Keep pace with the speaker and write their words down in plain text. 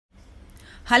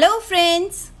Hello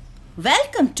friends,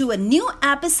 welcome to a new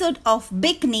episode of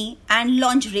Bikini and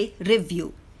Lingerie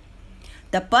Review.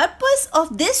 The purpose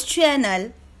of this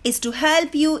channel is to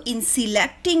help you in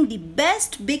selecting the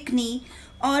best bikini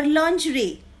or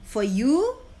lingerie for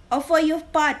you or for your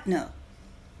partner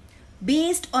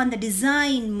based on the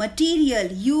design,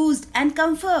 material used and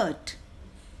comfort.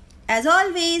 As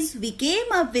always, we came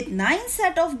up with 9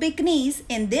 sets of bikinis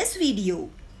in this video.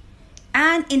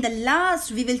 And in the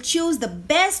last, we will choose the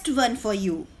best one for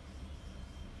you.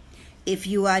 If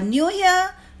you are new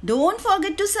here, don't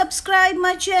forget to subscribe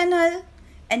my channel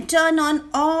and turn on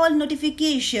all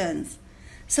notifications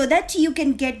so that you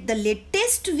can get the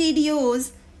latest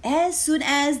videos as soon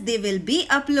as they will be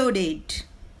uploaded.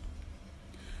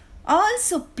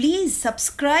 Also, please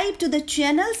subscribe to the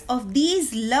channels of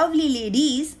these lovely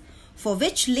ladies, for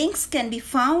which links can be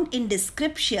found in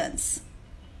descriptions.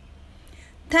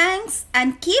 Thanks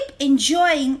and keep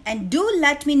enjoying, and do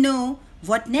let me know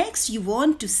what next you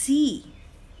want to see.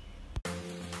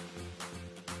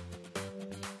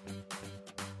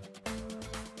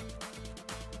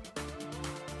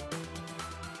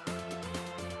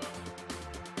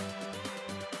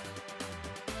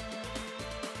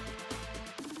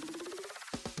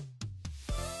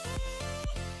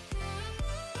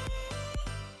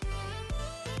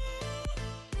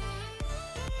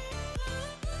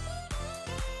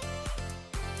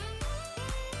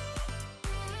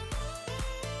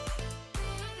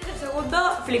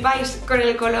 Segundo, flipáis con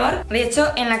el color. De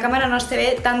hecho, en la cámara no se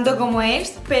ve tanto como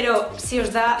es, pero si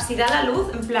da la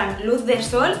luz, en plan luz de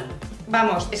sol,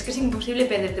 vamos, es que es imposible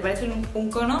perder, te parece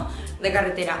un cono de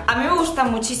carretera. A mí me gusta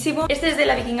muchísimo. Este es de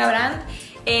la Bikini brand,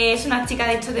 es una chica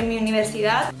de hecho de mi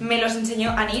universidad, me los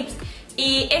enseñó a Nips.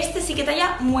 Y este sí que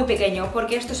talla muy pequeño,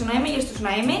 porque esto es una M y esto es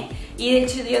una M. Y de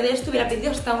hecho yo de esto hubiera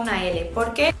pedido hasta una L,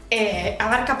 porque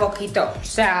abarca poquito. O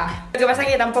sea, lo que pasa es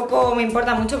que tampoco me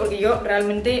importa mucho, porque yo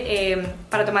realmente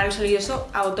para tomar el sol y eso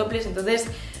hago topless. Entonces,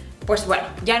 pues bueno,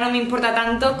 ya no me importa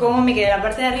tanto cómo me quede la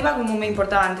parte de arriba como me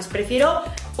importaba antes. Prefiero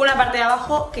una parte de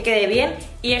abajo que quede bien.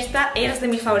 Y esta es de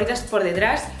mis favoritas por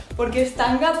detrás, porque es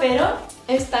tanga, pero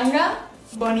es tanga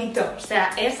bonito. O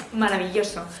sea, es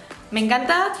maravilloso. Me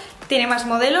encanta. Tiene más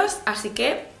modelos, así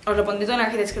que os lo pondré todo en la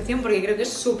descripción porque creo que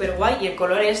es súper guay y el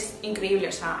color es increíble,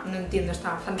 o sea, no entiendo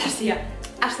esta fantasía.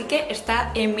 Así que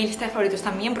está en mi lista de favoritos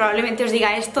también. Probablemente os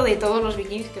diga esto de todos los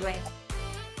bikinis que veis.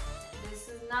 This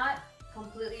is not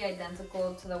completely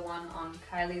identical to the one on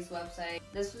Kylie's website.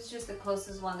 This was just the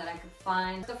closest one that I could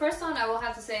find. The first one I will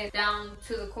have to say down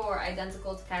to the core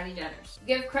identical to Kylie Jenner's.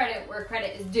 Give credit where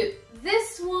credit is due.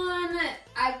 This one,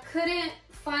 I couldn't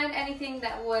find anything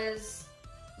that was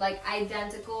like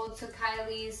identical to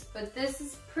Kylie's, but this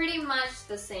is pretty much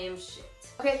the same shit.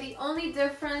 Okay, the only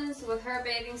difference with her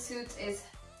bathing suits is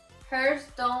hers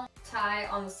don't tie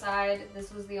on the side.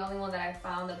 This was the only one that I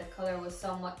found that the color was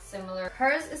somewhat similar.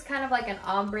 Hers is kind of like an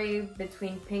ombre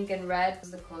between pink and red. This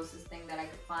is the closest thing that I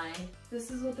could find.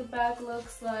 This is what the back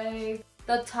looks like.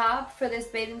 The top for this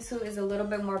bathing suit is a little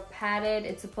bit more padded.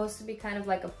 It's supposed to be kind of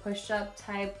like a push-up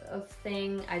type of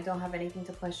thing. I don't have anything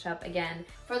to push up again.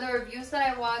 For the reviews that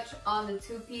I watched on the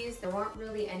two-piece, there weren't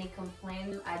really any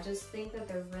complaints. I just think that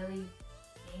they're really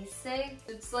basic.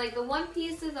 It's like the one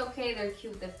piece is okay, they're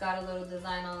cute, they've got a little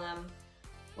design on them,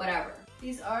 whatever.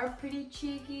 These are pretty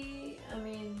cheeky. I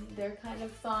mean, they're kind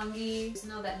of thongy. Just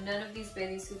know that none of these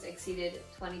bathing suits exceeded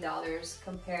 $20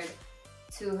 compared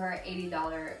to her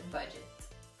 $80 budget.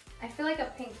 I feel like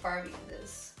a pink Barbie in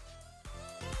this.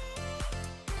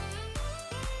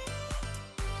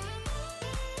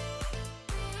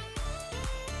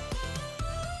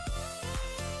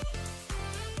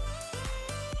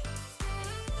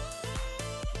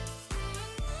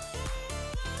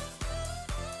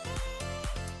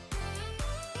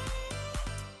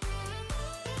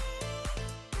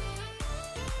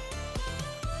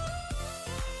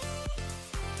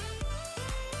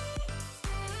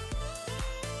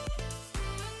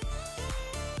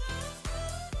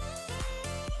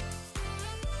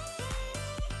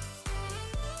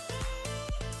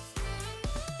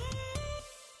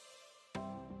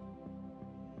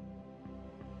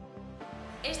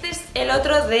 Este es el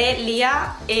otro de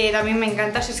Lía, también me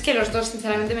encanta, o sea, es que los dos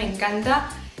sinceramente me encanta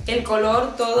el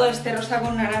color, todo este rosa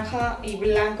con naranja y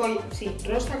blanco, sí,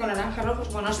 rosa con naranja,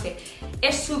 rojos, bueno, no sé,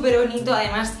 es súper bonito,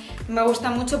 además me gusta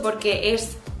mucho porque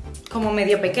es como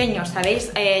medio pequeño,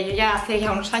 ¿sabéis? Yo ya hace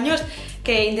ya unos años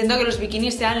que intento que los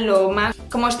bikinis sean lo más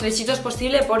como estrechitos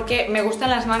posible porque me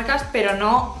gustan las marcas, pero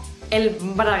no el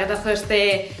braguetazo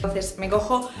este. Entonces me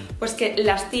cojo pues que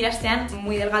las tiras sean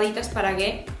muy delgaditas para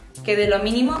que quede lo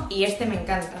mínimo, y este me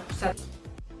encanta. O sea,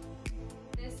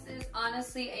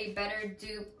 honestly a better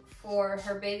dupe for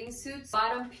her bathing suits.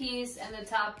 Bottom piece and the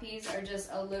top piece are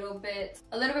just a little bit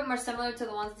more similar to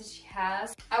the ones that she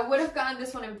has. I would have gotten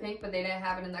this one in pink, but they didn't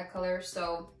have it in that color,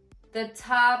 so the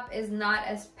top is not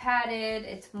as padded,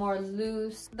 it's more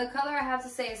loose. The color, I have to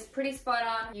say, is pretty spot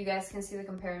on. You guys can see the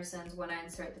comparisons when I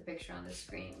insert the picture on the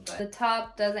screen. But the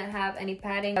top doesn't have any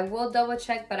padding. I will double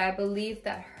check, but I believe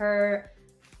that her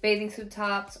bathing suit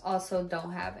tops also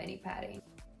don't have any padding.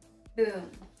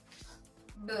 Boom.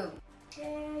 Boom.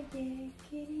 Yeah, get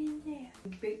in there.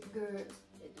 Big girls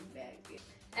in the bag.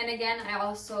 And again, I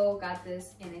also got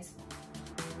this in a small.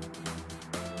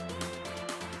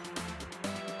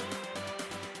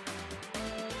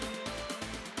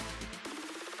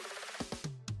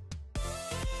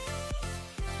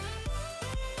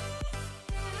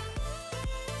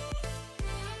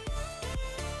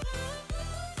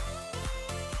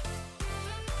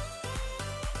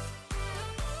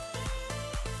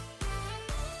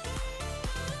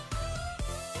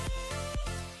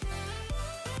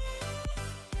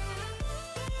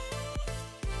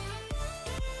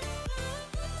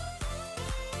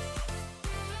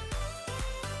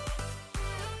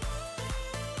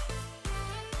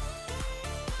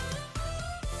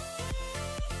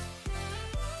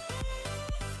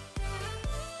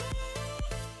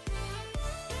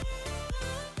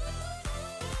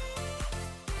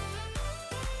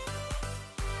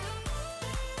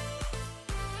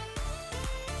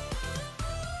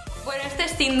 Bueno, este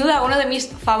es sin duda uno de mis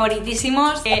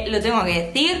favoritísimos, lo tengo que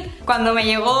decir. Cuando me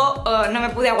llegó no me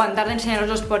pude aguantar de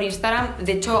enseñaroslos por Instagram.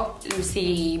 De hecho,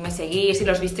 si me seguís y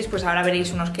los visteis, pues ahora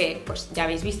veréis unos que pues ya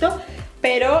habéis visto.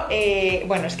 Pero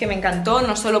bueno, es que me encantó,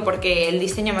 no solo porque el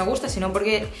diseño me gusta, sino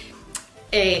porque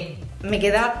me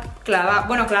queda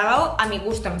clavado a mi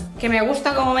gusto, que me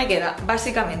gusta cómo me queda,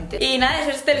 básicamente. Y nada,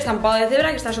 es este el estampado de cebra,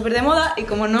 que está súper de moda, y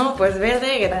como no, pues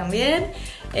verde, que también.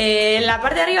 La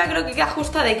parte de arriba creo que queda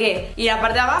justa de qué, y la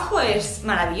parte de abajo es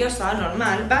maravillosa,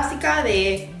 normal, básica,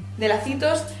 de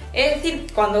lacitos. Es decir,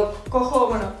 cuando cojo,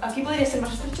 bueno, aquí podría ser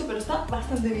más estrecho, pero está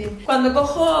bastante bien. Cuando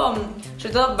cojo,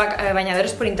 sobre todo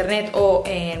bañadores por internet o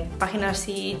en páginas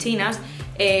así chinas,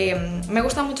 me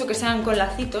gusta mucho que sean con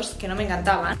lacitos, que no me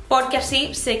encantaban, porque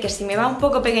así sé que si me va un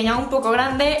poco pequeña o un poco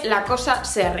grande, la cosa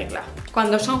se arregla.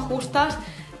 Cuando son justas,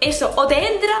 eso o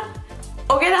te entra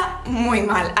o queda muy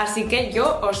mal. Así que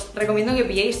yo os recomiendo que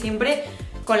pilléis siempre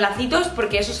con lacitos,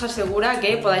 porque eso os asegura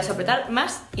que podáis apretar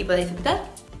más y podéis apretar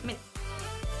menos.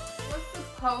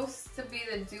 Supposed to be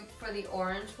the dupe for the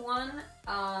orange one,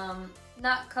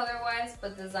 not color wise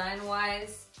but design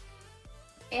wise.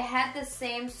 It had the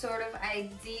same sort of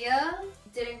idea,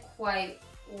 didn't quite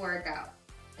work out,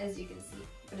 as you can see,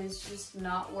 but it's just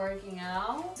not working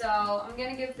out. So I'm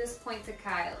gonna give this point to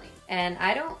Kylie. And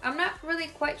I'm not really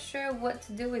quite sure what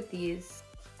to do with these.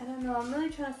 I don't know, I'm really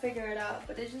trying to figure it out,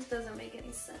 but it just doesn't make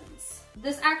any sense.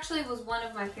 This actually was one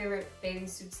of my favorite bathing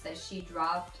suits that she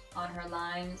dropped on her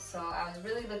line, so I was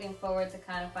really looking forward to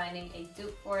kind of finding a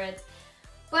dupe for it.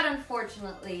 But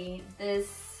unfortunately,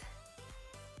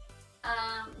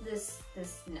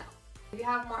 no. If you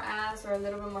have more ass or a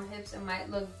little bit more hips, it might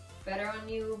look better on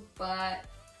you, but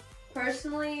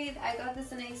personally, I got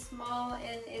this in a small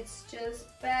and it's just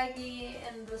baggy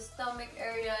in the stomach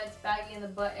area, it's baggy in the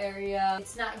butt area.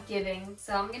 It's not giving,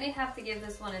 so I'm gonna have to give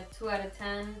this one a 2 out of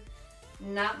 10.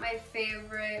 Not my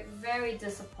favorite, very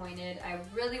disappointed. I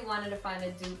really wanted to find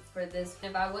a dupe for this.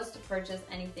 If I was to purchase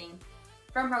anything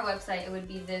from her website, it would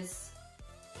be this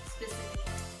specific.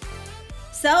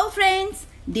 So friends,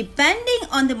 depending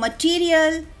on the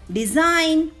material,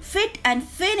 design, fit and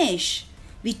finish,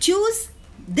 we choose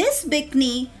this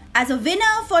bikini as a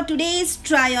winner for today's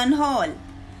try-on haul.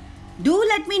 Do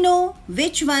let me know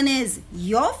which one is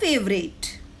your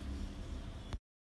favorite.